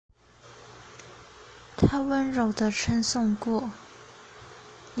他温柔地称颂过，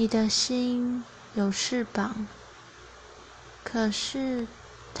你的心有翅膀，可是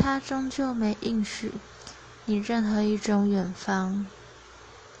他终究没应许你任何一种远方。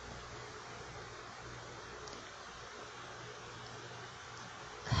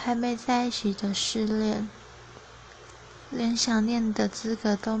还没在一起的失恋，连想念的资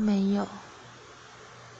格都没有。